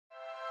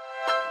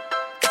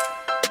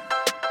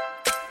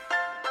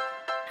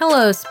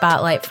Hello,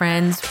 Spotlight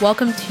friends.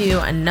 Welcome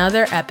to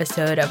another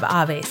episode of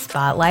Ave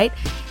Spotlight.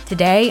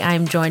 Today,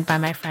 I'm joined by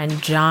my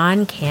friend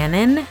John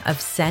Cannon of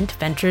Sent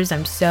Ventures.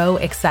 I'm so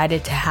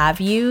excited to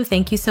have you.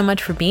 Thank you so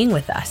much for being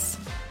with us.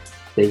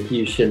 Thank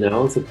you,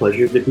 Chanel. It's a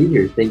pleasure to be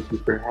here. Thank you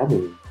for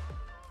having me.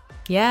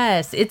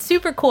 Yes, it's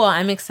super cool.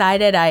 I'm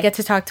excited. I get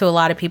to talk to a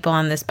lot of people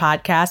on this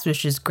podcast,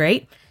 which is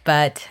great.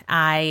 But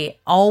I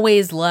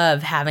always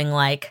love having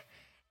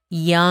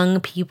young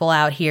people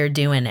out here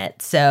doing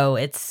it. So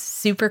it's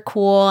super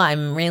cool.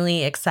 I'm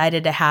really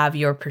excited to have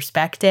your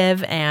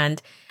perspective.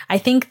 And I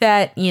think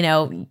that,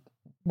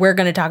 we're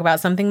going to talk about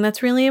something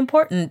that's really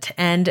important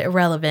and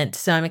relevant.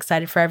 So I'm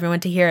excited for everyone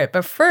to hear it.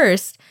 But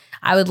first,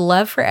 I would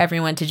love for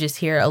everyone to just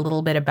hear a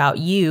little bit about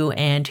you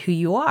and who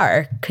you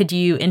are. Could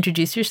you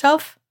introduce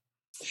yourself?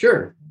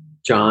 Sure.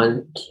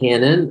 John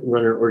Cannon,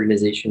 run an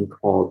organization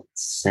called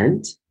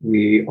Sent.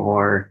 We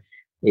are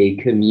a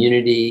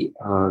community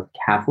of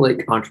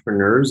Catholic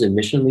entrepreneurs and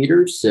mission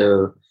leaders.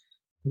 So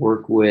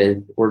work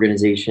with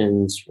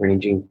organizations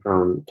ranging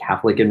from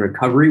Catholic in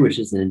Recovery, which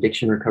is an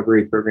addiction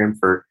recovery program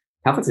for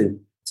Catholics. And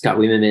Scott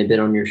Weeman may have been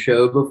on your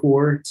show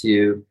before,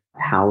 to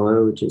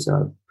Hallow, which is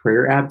a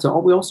prayer app. So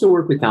we also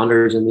work with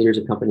founders and leaders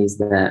of companies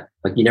that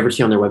you never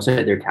see on their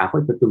website, they're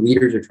Catholic, but the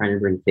leaders are trying to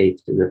bring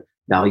faith to the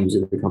values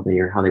of the company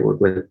or how they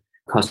work with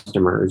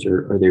customers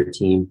or their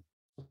team.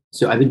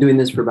 So I've been doing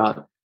this for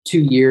about 2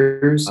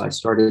 years. I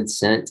started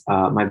Sent.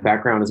 My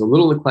background is a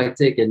little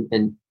eclectic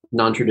and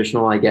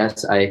non-traditional, I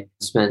guess. I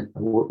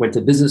went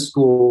to business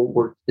school,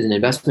 worked as an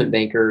investment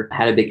banker,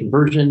 had a big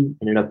conversion,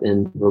 ended up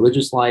in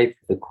religious life,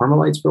 the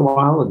Carmelites for a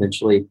while,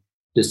 eventually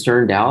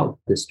discerned out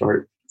to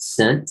start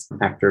Sent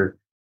after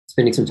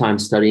spending some time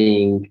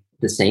studying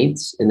the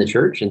saints in the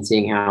church and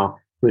seeing how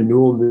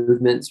renewal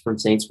movements from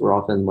saints were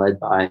often led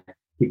by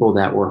people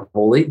that were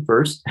holy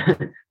first,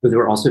 but they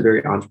were also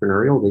very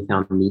entrepreneurial. They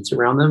found needs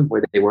around them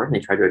where they were, and they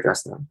tried to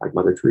address them, like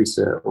Mother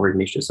Teresa or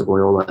Ignatius of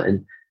Loyola.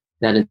 And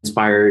that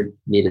inspired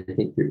me to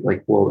think through,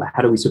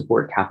 how do we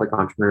support Catholic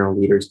entrepreneurial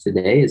leaders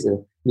today as a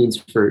means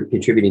for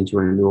contributing to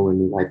a renewal and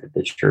new life at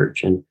the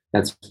church? And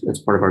that's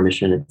part of our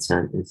mission at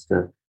Sent, is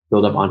to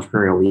build up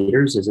entrepreneurial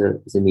leaders as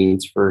a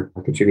means for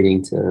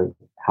contributing to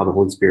how the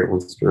Holy Spirit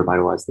wants to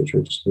revitalize the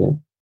church today.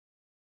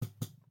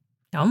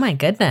 Oh my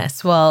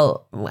goodness.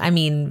 Well,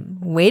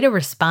 way to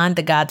respond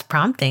to God's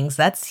promptings.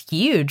 That's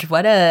huge.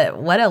 What a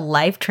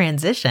life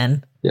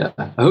transition. Yeah,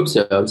 I hope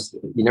so.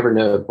 You never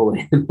know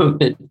fully in the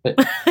moment, but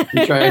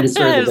you try to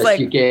serve the best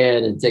you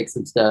can and take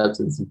some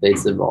steps and some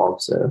faith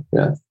involved. So,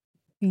 yeah.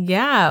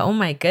 Yeah. Oh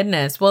my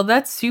goodness. Well,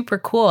 that's super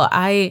cool.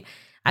 I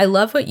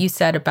love what you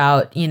said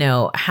about,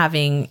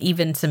 having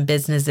even some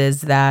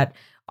businesses that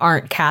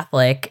aren't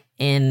Catholic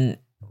in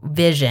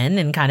vision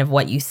and kind of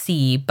what you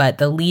see, but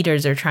the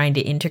leaders are trying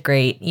to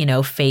integrate,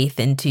 faith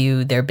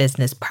into their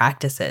business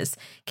practices.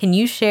 Can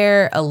you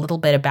share a little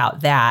bit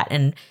about that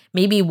and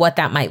maybe what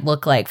that might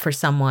look like for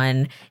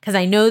someone? Because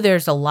I know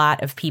there's a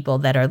lot of people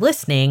that are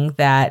listening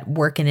that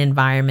work in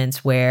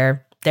environments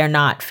where they're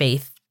not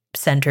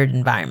faith-centered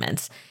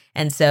environments.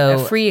 And so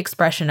free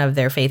expression of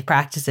their faith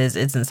practices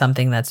isn't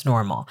something that's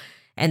normal.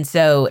 And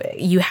so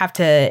you have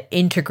to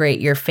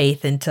integrate your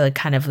faith into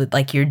kind of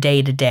like your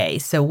day-to-day.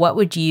 So what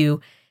would you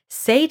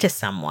say to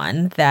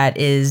someone that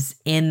is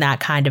in that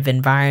kind of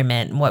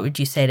environment? What would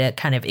you say to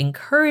kind of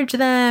encourage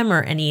them,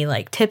 or any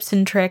tips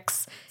and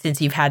tricks, since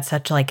you've had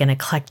such an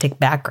eclectic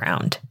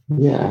background?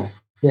 Yeah.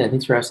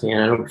 Thanks for asking.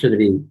 And I don't pretend to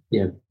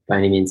be, by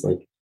any means an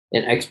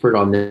expert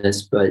on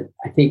this, but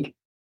I think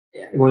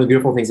one of the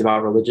beautiful things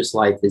about religious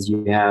life is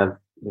you have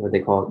what they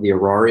call the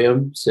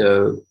horarium.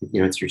 So,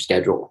 it's your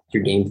schedule,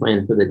 your game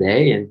plan for the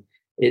day. And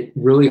it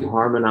really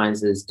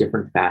harmonizes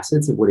different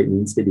facets of what it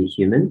means to be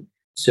human.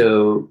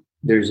 So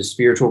there's a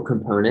spiritual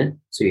component.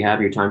 So you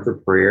have your time for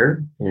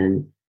prayer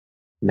and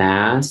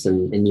mass,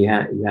 and you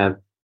have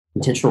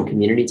intentional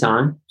community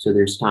time. So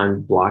there's time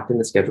blocked in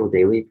the schedule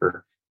daily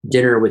for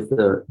dinner with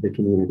the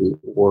community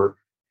or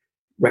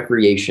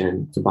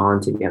recreation to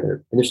bond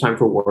together. And there's time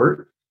for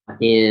work,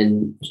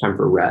 and there's time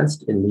for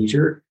rest and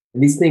leisure.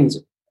 And these things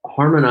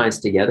harmonize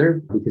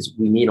together because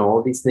we need all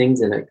of these things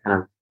in a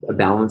kind of a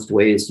balanced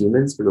way as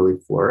humans to really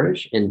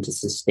flourish and to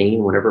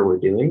sustain whatever we're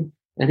doing.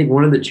 I think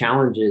one of the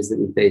challenges that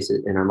we face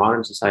in our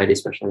modern society,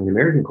 especially in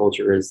American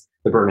culture, is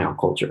the burnout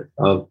culture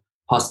of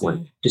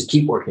hustling. Just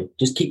keep working,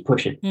 just keep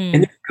pushing.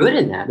 And there's good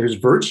in that. There's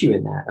virtue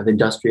in that, of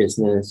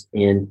industriousness,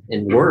 and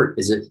work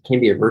it can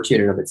be a virtue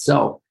in and of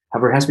itself.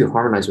 However, it has to be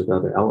harmonized with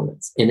other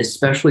elements, and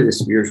especially the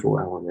spiritual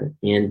element.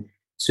 And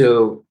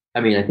so,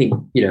 I think,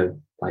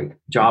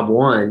 job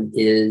one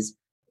is,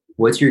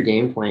 what's your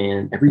game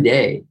plan every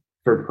day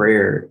for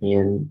prayer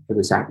and for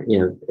the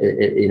sacrament,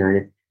 if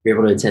you're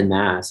able to attend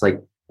mass,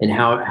 and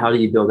how do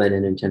you build that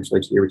in intentionally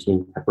to your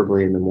routine,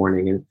 preferably in the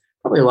morning? And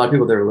probably a lot of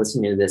people that are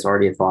listening to this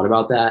already have thought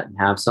about that and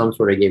have some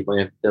sort of game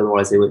plan.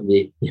 Otherwise, they wouldn't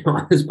be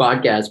on this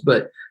podcast.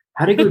 But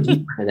how to go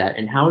deeper into that,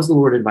 and how is the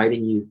Lord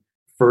inviting you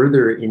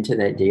further into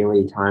that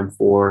daily time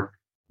for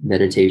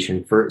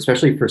meditation,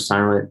 especially for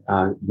silent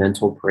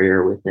mental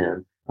prayer with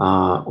Him,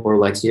 or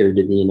Lectio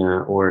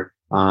Divina, or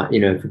If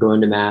you're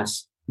going to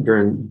mass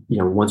during,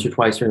 once or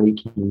twice during a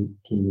week, can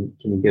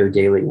you go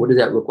daily? What does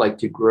that look like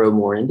to grow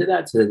more into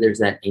that so that there's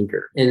that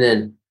anchor? And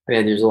then, I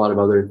mean, there's a lot of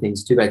other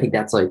things too, but I think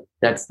that's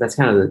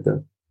kind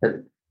of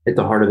at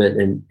the heart of it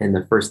and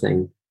the first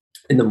thing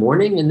in the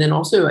morning. And then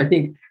also, I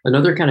think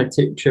another kind of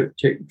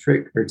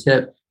trick or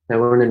tip that I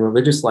learned in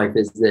religious life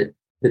is that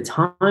the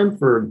time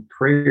for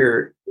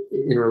prayer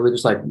in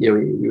religious life,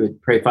 we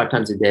would pray 5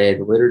 times a day,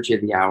 the liturgy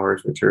of the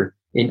hours, which are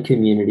in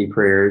community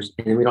prayers.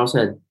 And then we'd also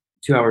had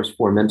 2 hours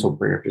for mental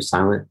prayer, just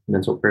silent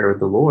mental prayer with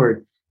the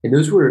Lord. And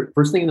those were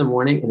first thing in the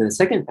morning. And then the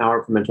second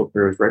hour for mental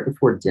prayer was right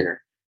before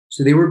dinner.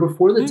 So they were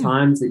before the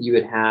times that you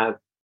would have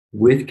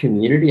with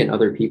community and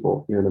other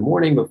people, in the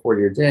morning before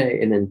your day.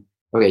 And then,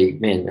 okay,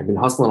 man, I've been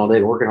hustling all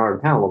day, working hard.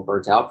 I'm kind of a little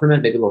burnt out from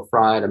it, maybe a little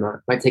fried.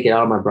 Might take it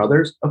out on my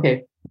brothers.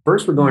 Okay,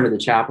 first we're going to the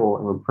chapel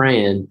and we're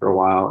praying for a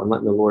while and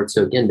letting the Lord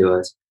soak into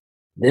us.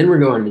 Then we're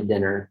going to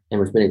dinner and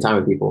we're spending time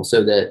with people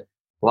so that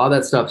a lot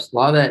of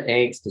that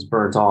angst is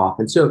burnt off.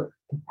 And so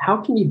how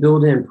can you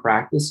build in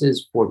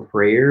practices for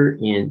prayer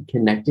and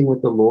connecting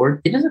with the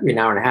Lord? It doesn't have to be an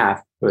hour and a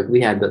half like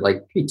we had, but like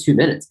it could be 2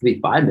 minutes, it could be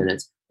 5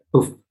 minutes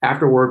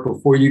after work,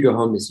 before you go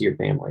home to see your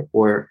family,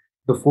 or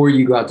before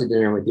you go out to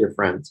dinner with your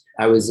friends.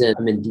 I'm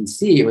in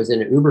DC. I was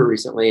in an Uber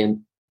recently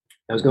and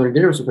I was going to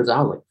dinner with some friends.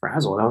 I was like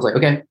frazzled. And I was like,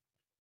 okay,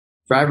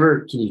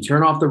 driver, can you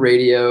turn off the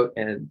radio?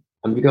 And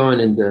I'm going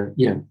into,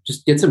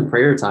 just get some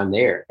prayer time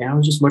there. And I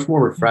was just much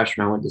more refreshed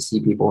when I went to see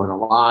people and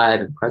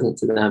alive and present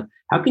to them.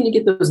 How can you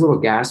get those little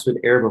gasps of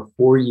air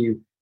before you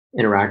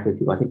interact with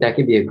people? I think that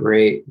could be a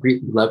great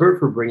lever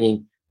for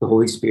bringing the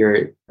Holy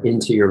Spirit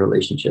into your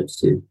relationships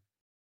too.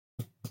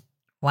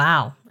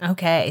 Wow.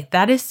 Okay.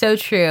 That is so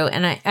true.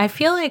 And I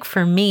feel like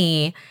for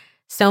me,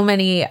 so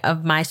many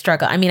of my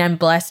struggle, I mean, I'm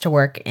blessed to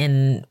work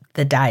in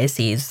the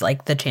diocese,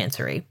 like the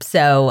chancery.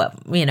 So,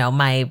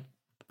 my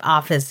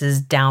office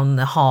is down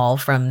the hall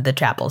from the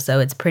chapel.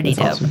 So it's pretty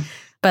dope. Awesome.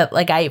 But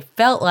like, I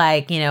felt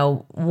like,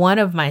 one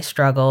of my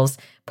struggles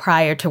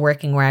prior to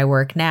working where I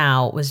work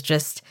now was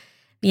just,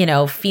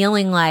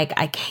 feeling like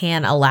I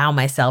can't allow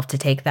myself to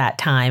take that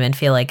time and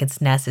feel like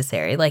it's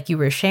necessary. Like you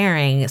were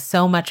sharing,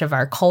 so much of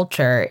our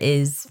culture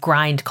is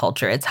grind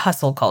culture. It's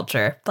hustle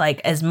culture.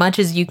 Like as much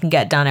as you can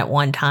get done at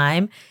one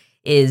time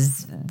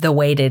is the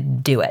way to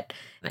do it.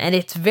 And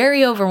it's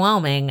very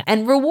overwhelming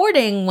and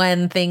rewarding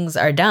when things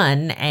are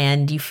done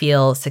and you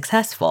feel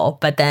successful.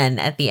 But then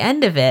at the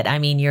end of it, I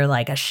mean, you're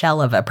like a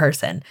shell of a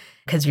person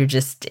because you're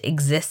just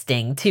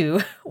existing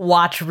to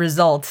watch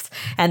results,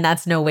 and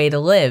that's no way to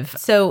live.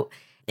 So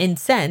in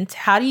Sent,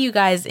 how do you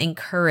guys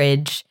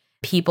encourage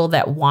people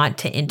that want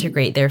to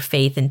integrate their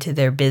faith into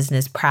their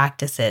business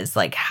practices?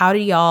 Like, how do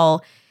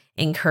y'all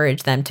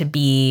encourage them to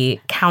be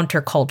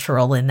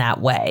countercultural in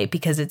that way?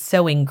 Because it's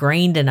so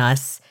ingrained in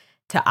us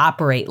to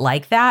operate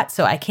like that.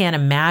 So I can't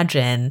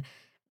imagine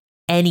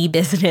any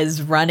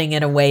business running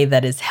in a way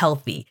that is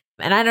healthy.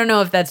 And I don't know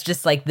if that's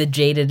just like the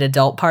jaded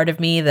adult part of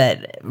me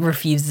that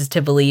refuses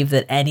to believe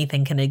that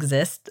anything can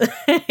exist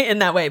in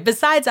that way,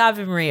 besides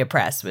Ave Maria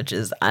Press, which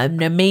is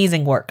an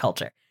amazing work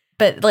culture.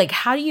 But like,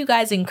 how do you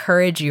guys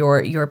encourage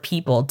your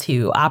people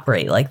to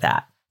operate like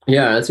that?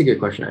 Yeah, that's a good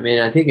question. I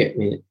mean, I think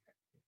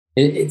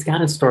it's got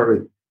to start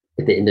with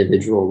at the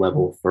individual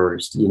level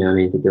first.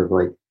 Think of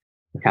like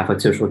Catholic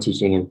social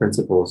teaching and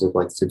principles of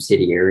like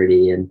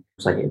subsidiarity, and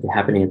it's like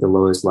happening at the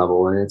lowest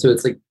level. And so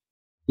it's like,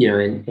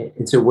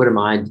 and so what am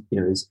I,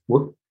 is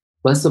what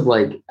less of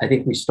like, I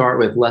think we start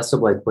with less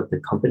of like what the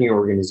company or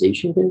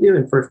organization can do.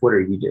 And first, what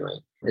are you doing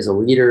as a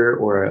leader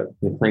or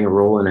playing a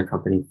role in a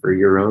company for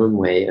your own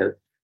way of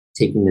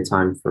taking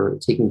time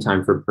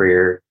for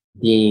prayer,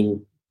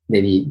 being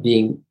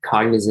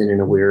cognizant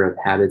and aware of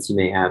habits you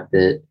may have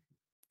that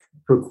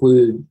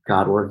preclude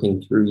God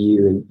working through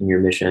you in your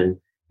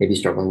mission, maybe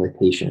struggling with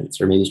patience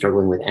or maybe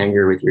struggling with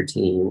anger with your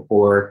team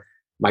or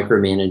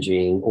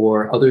micromanaging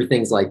or other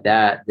things like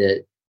that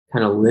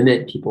kind of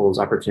limit people's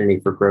opportunity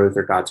for growth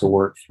or God to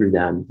work through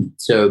them.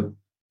 So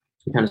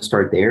we kind of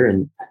start there.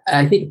 And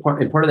I think part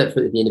of that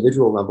for the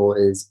individual level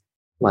is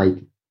like,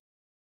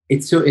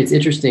 it's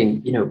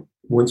interesting,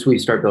 once we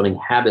start building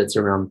habits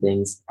around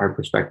things, our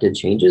perspective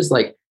changes.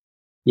 Like,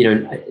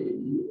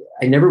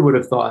 I never would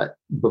have thought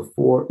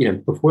before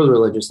the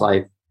religious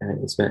life,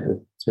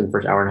 spend the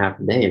first hour and a half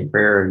a day in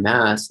prayer and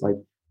mass. Like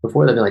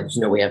before that, I'd be like, there's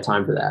no way I have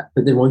time for that.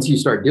 But then once you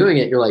start doing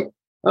it, you're like,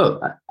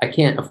 oh, I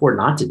can't afford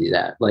not to do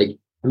that. Like,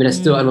 I mean,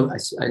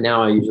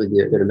 now I usually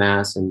go to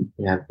mass and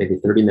have maybe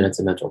 30 minutes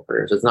of mental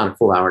prayer. So it's not a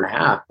full hour and a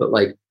half, but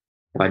like,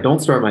 if I don't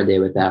start my day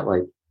with that,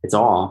 like it's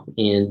off.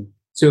 And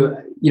so,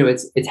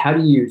 it's how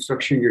do you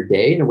structure your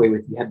day in a way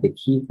where you have the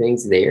key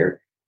things there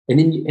and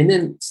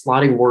then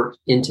slotting work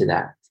into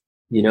that,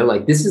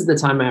 like this is the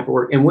time I have to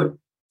work, and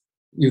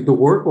the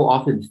work will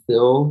often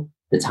fill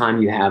the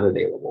time you have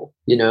available,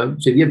 so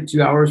if you have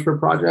 2 hours for a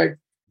project,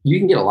 you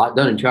can get a lot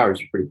done in 2 hours.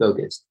 You're pretty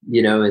focused,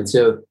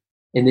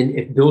 and then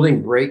if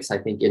building breaks, I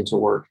think, into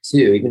work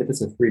too, even if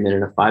it's a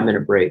 3-minute, a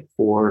 5-minute break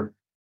for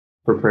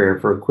prayer,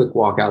 for a quick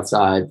walk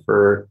outside,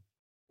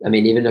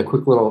 even a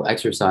quick little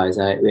exercise.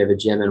 We have a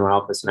gym in my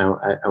office, and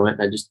I went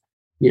and I just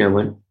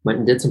went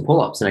and did some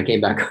pull-ups and I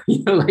came back,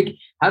 like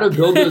how to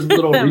build those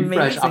little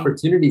refresh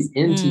opportunities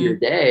into your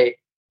day.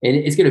 And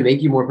it's going to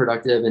make you more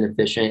productive and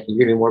efficient. You're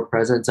going to be more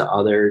present to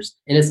others.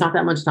 And it's not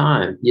that much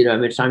time. How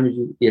much time did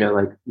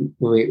like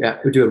when we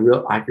do a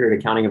real accurate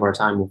accounting of our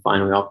time, we'll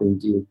find we often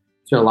do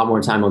spend a lot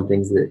more time on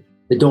things that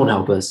don't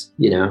help us,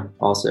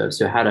 also.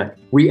 So how to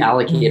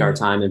reallocate our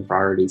time and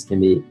priorities can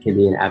be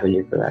an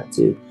avenue for that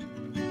too.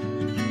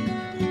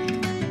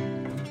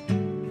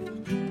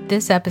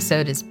 This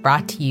episode is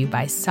brought to you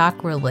by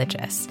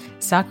Sockreligious.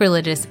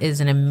 Sockreligious is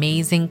an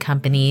amazing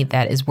company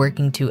that is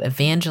working to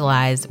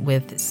evangelize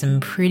with some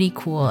pretty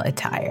cool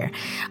attire.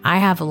 I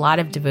have a lot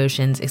of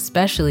devotions,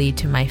 especially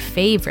to my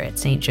favorite,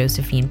 St.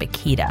 Josephine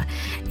Bakhita,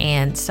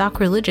 and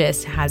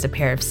Sockreligious has a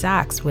pair of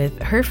socks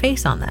with her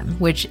face on them,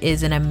 which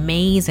is an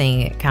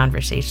amazing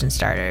conversation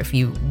starter if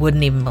you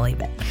wouldn't even believe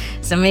it.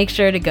 So make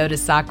sure to go to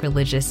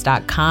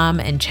sockreligious.com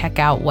and check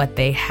out what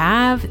they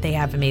have. They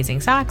have amazing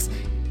socks,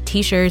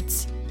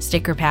 t-shirts,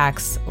 sticker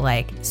packs,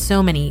 like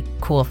so many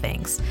cool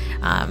things.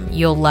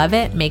 You'll love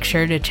it. Make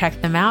sure to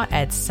check them out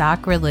at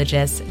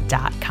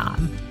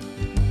sockreligious.com.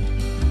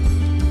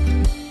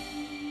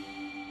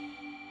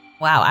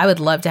 Wow, I would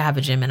love to have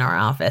a gym in our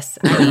office.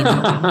 I mean,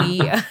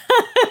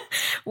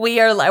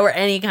 we're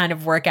any kind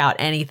of workout,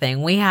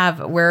 anything.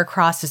 We're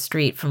across the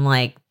street from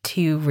like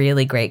 2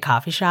 really great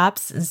coffee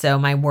shops. And so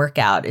my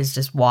workout is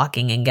just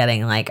walking and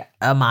getting like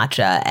a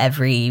matcha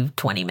every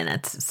 20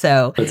 minutes.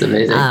 So that's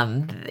amazing.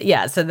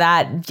 So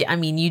that, I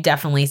mean, you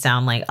definitely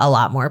sound like a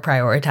lot more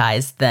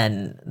prioritized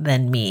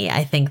than me.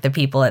 I think the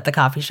people at the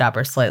coffee shop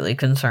are slightly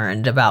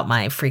concerned about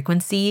my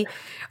frequency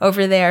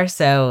over there.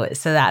 So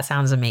that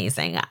sounds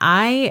amazing.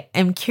 I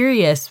am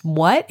curious,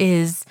 what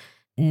is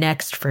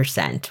next for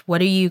Scent?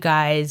 What are you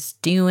guys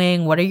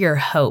doing? What are your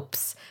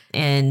hopes?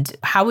 And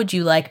how would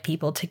you like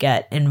people to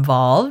get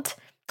involved?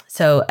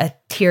 So a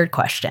tiered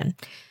question.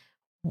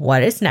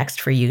 What is next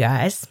for you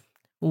guys?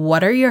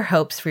 What are your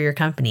hopes for your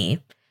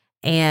company?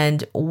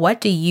 And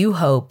what do you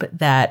hope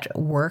that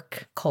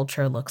work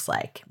culture looks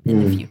like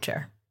in the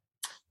future?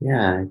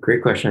 Yeah,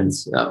 great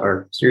questions,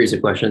 or series of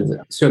questions.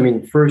 So, I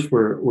mean, first,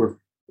 we're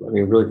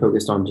really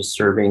focused on just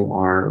serving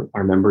our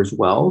members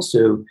well.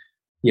 So,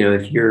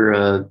 if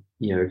you're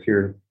if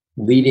you're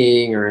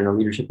leading or in a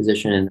leadership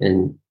position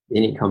in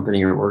any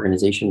company or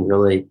organization,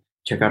 really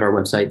check out our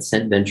website,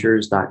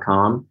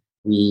 scentventures.com.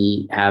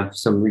 We have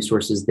some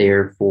resources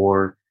there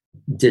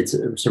did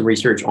some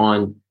research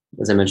on,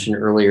 as I mentioned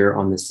earlier,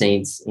 on the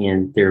saints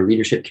and their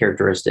leadership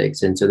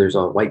characteristics. And so there's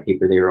a white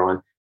paper there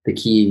on the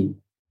key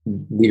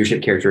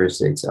leadership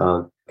characteristics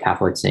of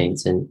Catholic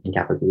saints and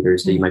Catholic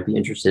leaders. So you might be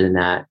interested in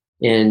that.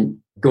 And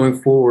going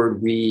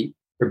forward, we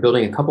are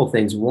building a couple of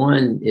things.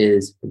 One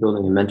is we're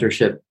building a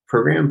mentorship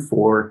program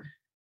for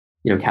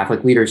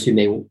Catholic leaders who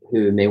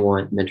may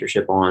want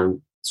mentorship on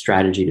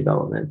strategy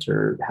development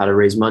or how to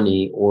raise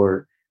money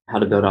or how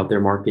to build out their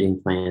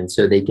marketing plan,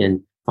 so they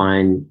can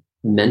find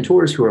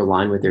mentors who are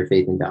aligned with their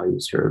faith and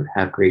values, who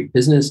have great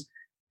business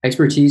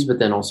expertise, but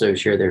then also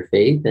share their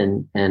faith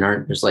and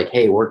aren't just like,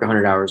 hey, work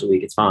 100 hours a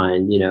week, it's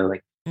fine,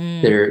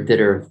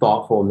 that are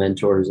thoughtful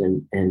mentors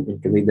and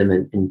can lead them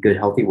in good,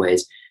 healthy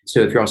ways.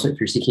 So if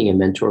you're seeking a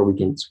mentor, we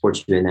can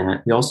support you in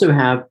that.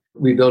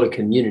 We build a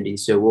community.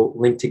 So we'll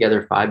link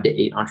together 5 to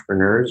 8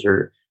 entrepreneurs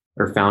or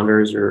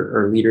founders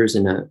or leaders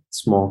in a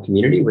small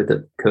community with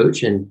a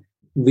coach and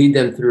lead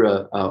them through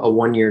a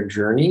 1-year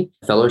journey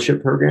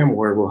fellowship program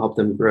where we'll help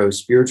them grow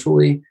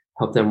spiritually,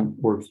 help them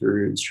work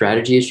through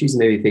strategy issues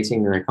they may be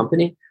facing in their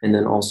company, and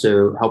then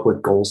also help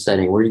with goal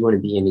setting. Where do you want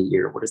to be in a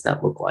year? What does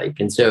that look like?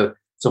 And so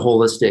it's a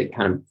holistic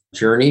kind of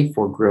journey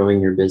for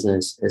growing your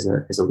business as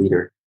a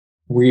leader.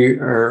 We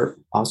are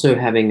also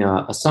having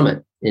a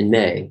summit in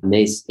May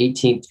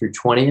 18th through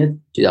 20th,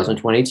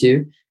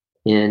 2022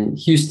 in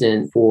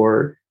Houston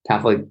for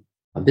Catholic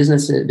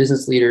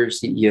business leaders,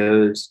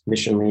 CEOs,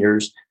 mission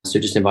leaders. So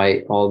just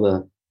invite all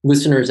the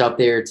listeners out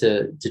there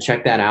to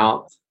check that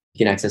out.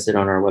 You can access it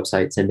on our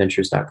website,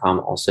 scentventures.com.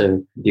 Also,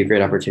 it'd be a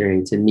great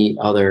opportunity to meet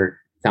other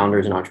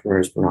founders and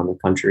entrepreneurs from around the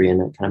country in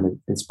a kind of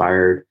an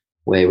inspired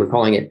way. We're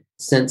calling it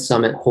Scent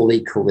Summit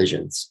Holy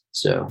Collisions.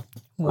 So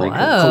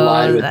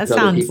collide with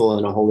other people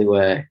in a holy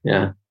way.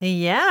 Yeah.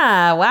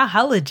 Yeah. Wow.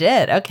 How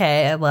legit.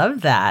 Okay. I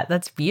love that.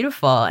 That's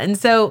beautiful. And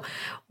so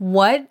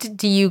what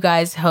do you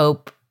guys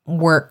hope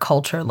work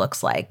culture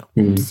looks like?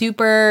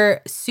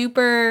 Super,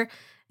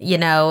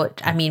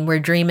 I mean, we're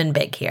dreaming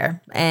big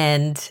here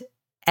and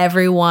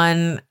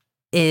everyone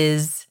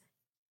is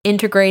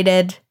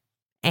integrated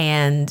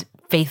and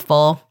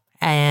faithful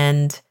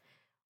and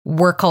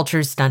work culture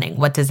is stunning.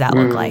 What does that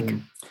look like?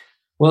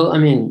 Well,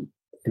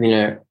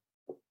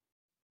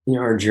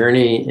 our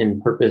journey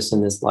and purpose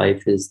in this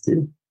life is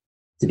to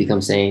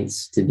become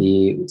saints, to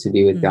be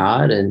with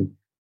God, and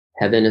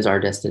heaven is our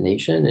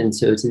destination. And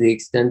so to the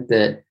extent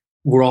that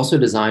we're also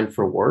designed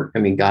for work,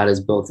 God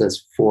has built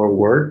us for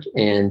work,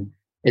 and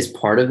as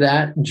part of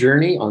that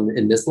journey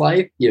in this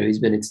life, he's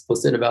been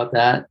explicit about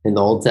that in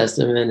the Old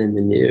Testament and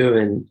the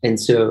New. And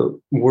so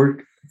we're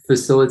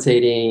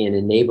facilitating and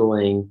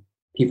enabling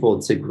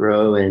people to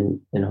grow in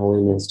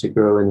holiness, to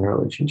grow in their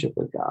relationship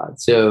with God.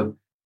 So,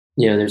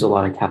 there's a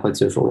lot of Catholic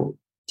social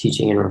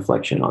teaching and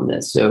reflection on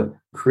this. So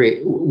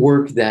create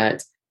work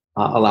that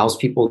allows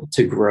people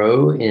to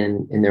grow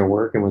in their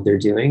work and what they're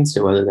doing.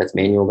 So whether that's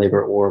manual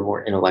labor or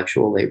more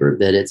intellectual labor,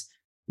 that it's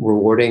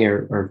rewarding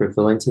or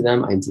fulfilling to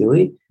them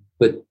ideally,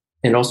 but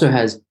it also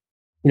has,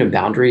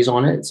 boundaries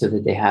on it so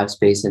that they have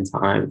space and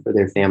time for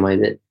their family,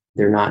 that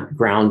they're not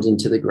ground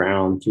into the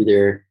ground through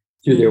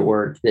their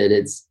work, that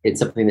it's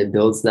something that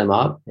builds them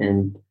up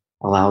and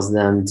allows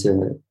them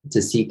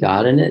to seek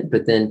God in it.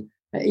 But then,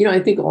 I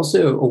think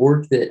also a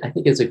work that I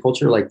think as a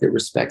culture that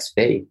respects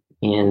faith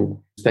and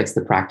respects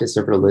the practice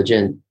of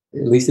religion,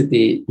 at least at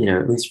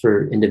least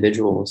for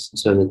individuals,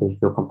 so that they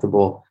feel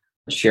comfortable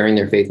sharing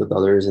their faith with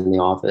others in the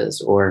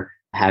office or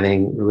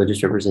having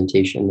religious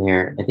representation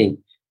there, I think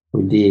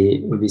would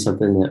be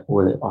something that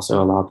would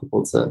also allow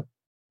people to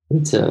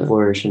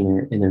flourish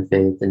in their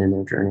faith and in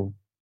their journey.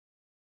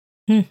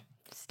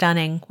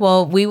 Stunning.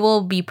 Well, we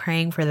will be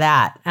praying for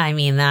that. I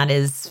mean, that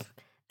is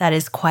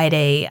quite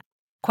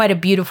a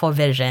beautiful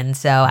vision.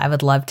 So I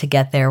would love to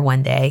get there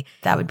one day.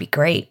 That would be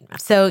great.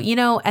 So,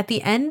 at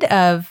the end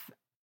of,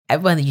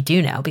 well, you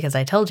do know because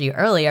I told you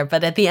earlier,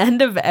 but at the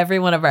end of every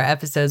one of our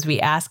episodes, we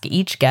ask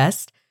each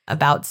guest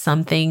about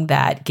something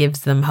that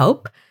gives them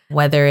hope,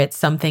 whether it's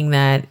something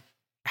that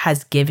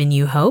has given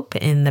you hope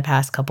in the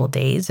past couple of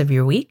days of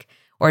your week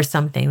or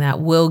something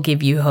that will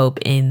give you hope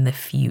in the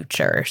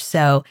future.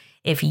 So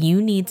if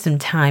you need some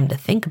time to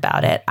think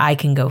about it, I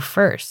can go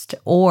first.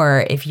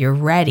 Or if you're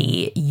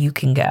ready, you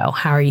can go.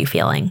 How are you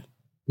feeling?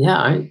 Yeah,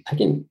 I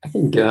can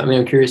go. I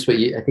mean, I'm curious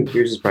I think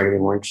yours is probably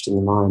more interesting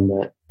than mine,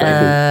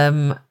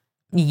 but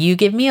you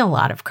give me a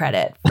lot of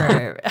credit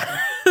for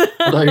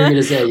I thought you were going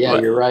to say, yeah,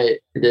 you're right.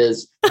 It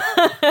is.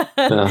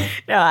 No,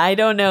 I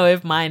don't know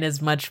if mine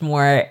is much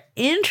more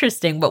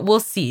interesting, but we'll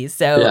see.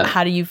 So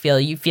How do you feel?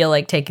 You feel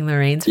like taking the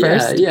reins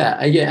first? Yeah.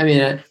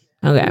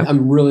 Okay.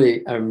 I'm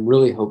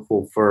really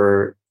hopeful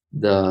for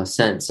the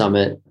Sent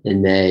Summit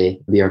in May,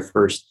 be our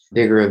first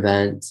bigger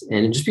event, and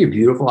it'd just be a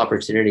beautiful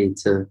opportunity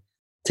to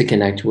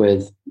connect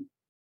with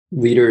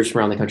leaders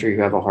around the country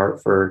who have a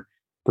heart for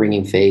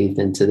bringing faith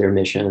into their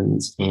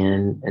missions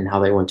and how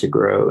they want to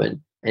grow.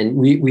 And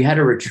we had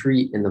a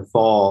retreat in the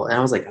fall, and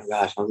I was like, oh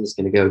gosh, how's this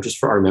going to go? Just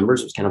for our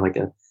members, it was kind of like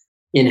a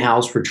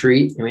in-house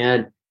retreat, and we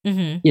had,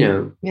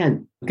 we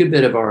had a good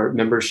bit of our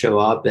members show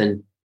up,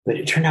 but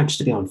it turned out just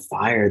to be on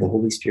fire. The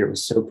Holy Spirit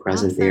was so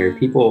present there.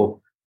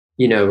 People,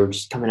 were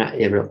just coming out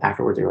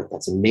afterwards. They were like,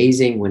 that's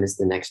amazing. When is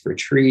the next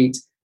retreat?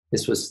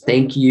 This was,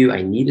 thank you.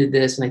 I needed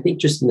this. And I think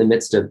just in the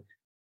midst of,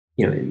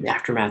 in the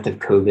aftermath of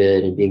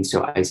COVID and being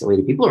so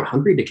isolated, people are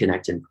hungry to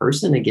connect in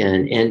person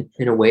again and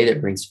in a way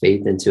that brings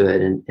faith into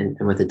it and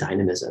with a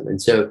dynamism.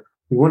 And so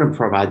we want to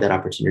provide that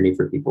opportunity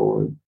for people.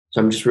 And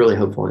so I'm just really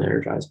hopeful and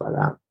energized by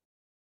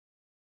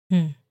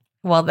that.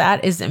 Well,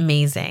 that is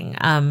amazing.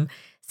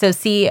 So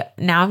see,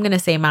 now I'm going to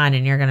say mine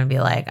and you're going to be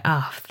like,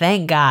 oh,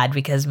 thank God,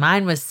 because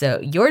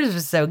yours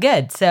was so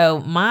good.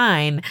 So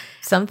mine,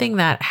 something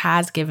that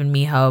has given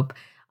me hope,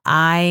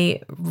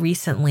 I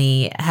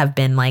recently have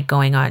been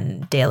going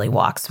on daily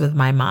walks with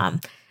my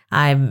mom.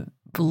 I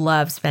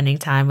love spending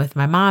time with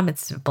my mom.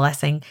 It's a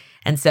blessing.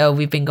 And so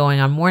we've been going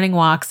on morning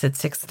walks at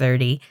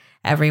 6:30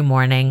 every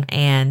morning.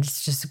 And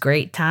it's just a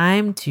great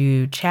time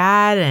to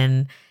chat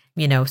and,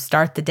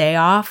 start the day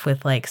off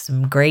with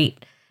some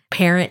great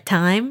parent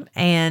time.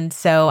 And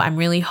so I'm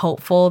really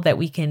hopeful that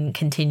we can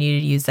continue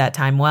to use that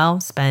time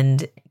well,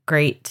 spend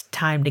great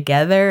time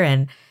together.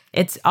 And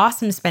it's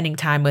awesome spending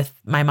time with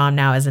my mom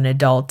now as an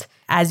adult.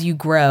 As you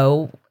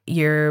grow,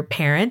 your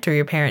parent or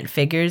your parent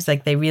figures,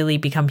 they really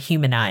become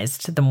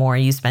humanized the more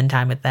you spend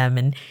time with them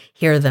and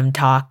hear them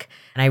talk.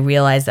 And I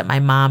realized that my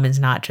mom is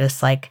not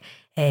just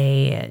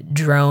a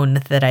drone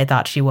that I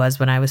thought she was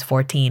when I was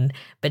 14,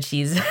 but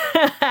she's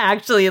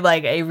actually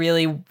a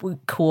really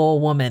cool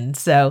woman.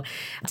 So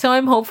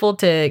I'm hopeful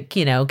to,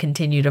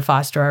 continue to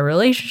foster our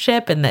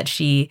relationship and that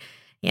she,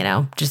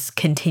 just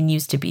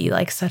continues to be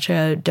such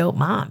a dope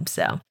mom.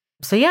 So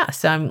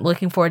I'm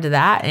looking forward to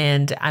that.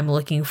 And I'm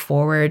looking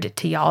forward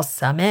to y'all's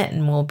summit,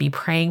 and we'll be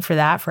praying for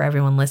that for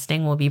everyone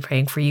listening. We'll be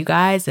praying for you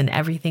guys and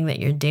everything that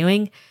you're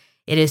doing.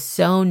 It is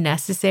so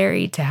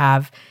necessary to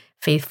have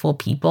faithful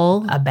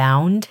people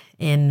abound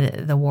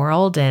in the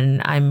world.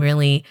 And I'm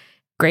really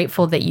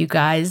grateful that you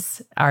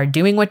guys are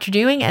doing what you're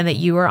doing and that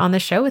you are on the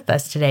show with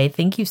us today.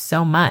 Thank you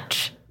so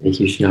much. Thank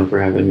you, Chanel, for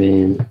having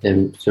me. And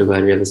I'm so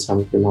glad we have this time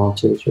with your mom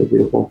too. It's really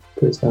beautiful.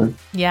 Praise God.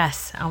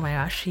 Yes. Oh my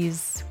gosh.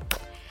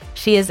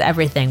 She is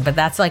everything, but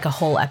that's a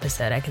whole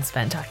episode I could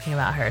spend talking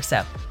about her.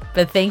 So,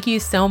 but thank you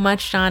so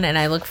much, John. And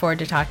I look forward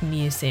to talking to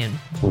you soon.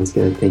 Sounds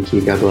good. Thank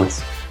you. God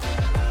bless.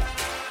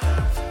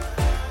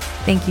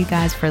 Thank you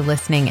guys for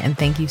listening, and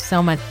thank you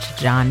so much to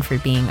John for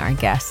being our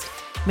guest.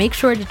 Make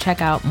sure to check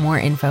out more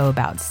info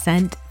about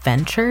Sent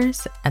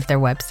Ventures at their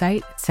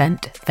website,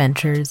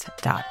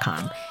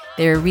 sentventures.com.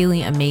 They're a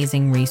really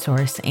amazing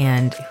resource,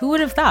 and who would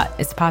have thought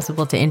it's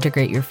possible to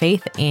integrate your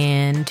faith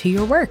into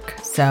your work?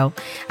 So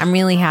I'm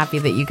really happy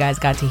that you guys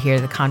got to hear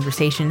the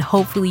conversation.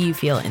 Hopefully you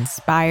feel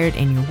inspired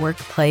in your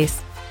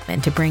workplace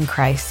and to bring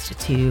Christ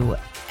to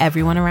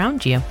everyone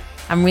around you.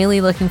 I'm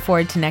really looking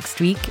forward to next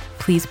week.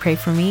 Please pray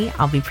for me.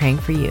 I'll be praying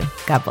for you.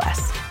 God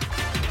bless.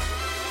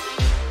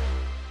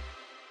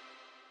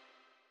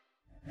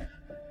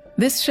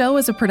 This show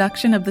is a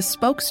production of the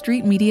Spoke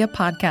Street Media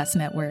Podcast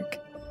Network.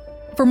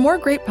 For more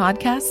great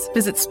podcasts,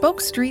 visit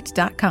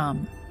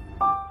spokestreet.com.